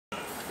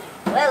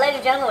Well, ladies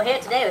and gentlemen, we're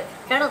here today with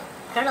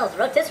Colonel's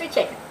Rotisserie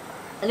Chicken.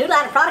 A new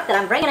line of product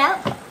that I'm bringing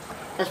out,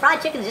 because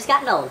fried chicken's just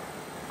gotten old.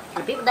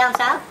 And the people down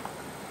south,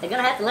 they're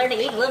going to have to learn to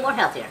eat a little more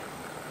healthier.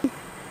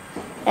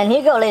 And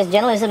here you go, ladies and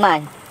gentlemen, this is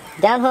my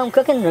down-home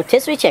cooking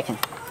rotisserie chicken.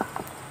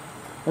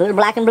 A little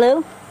black and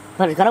blue,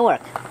 but it's going to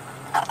work.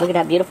 Look at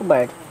that beautiful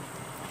bird.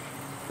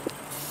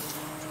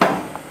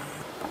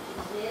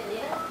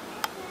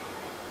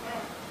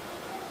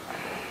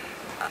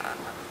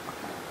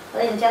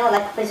 Ladies and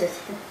gentlemen, I'd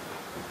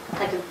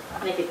like to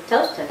make a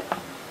toast to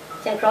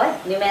Tim Croy,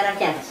 new man on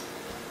campus.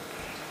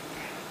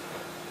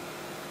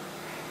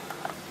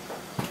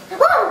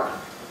 Whoa!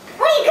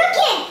 What are you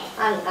cooking?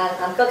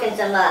 I'm cooking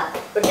some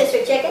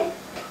rotisserie chicken,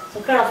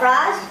 some Colonel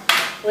fries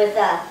with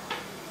I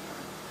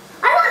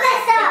love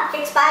that stuff.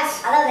 kick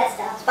spice. I love that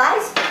stuff.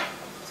 Spice,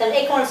 some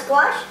acorn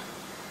squash.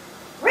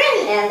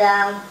 Really? And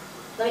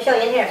let me show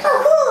you in here.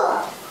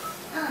 Oh,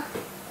 cool.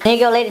 There you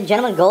go, ladies and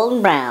gentlemen,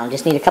 golden brown.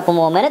 Just need a couple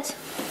more minutes,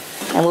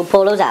 and we'll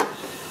pull those out.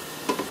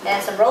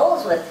 And some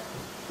rolls with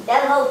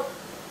down-home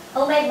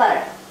homemade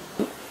butter.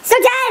 So,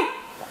 Dad,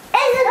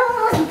 is it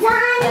almost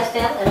done? Yes,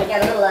 Tim, and we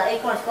got a little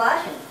acorn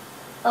squash and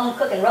home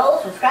cooking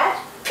rolls from scratch.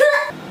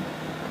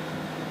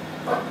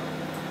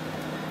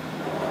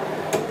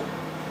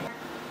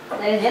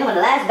 Ladies and gentlemen,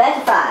 the last batch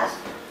of fries.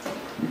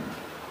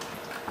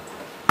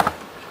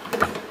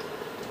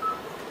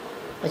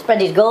 We spread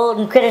these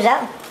golden critters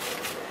out.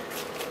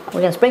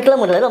 We're going to sprinkle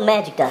them with a little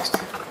magic dust.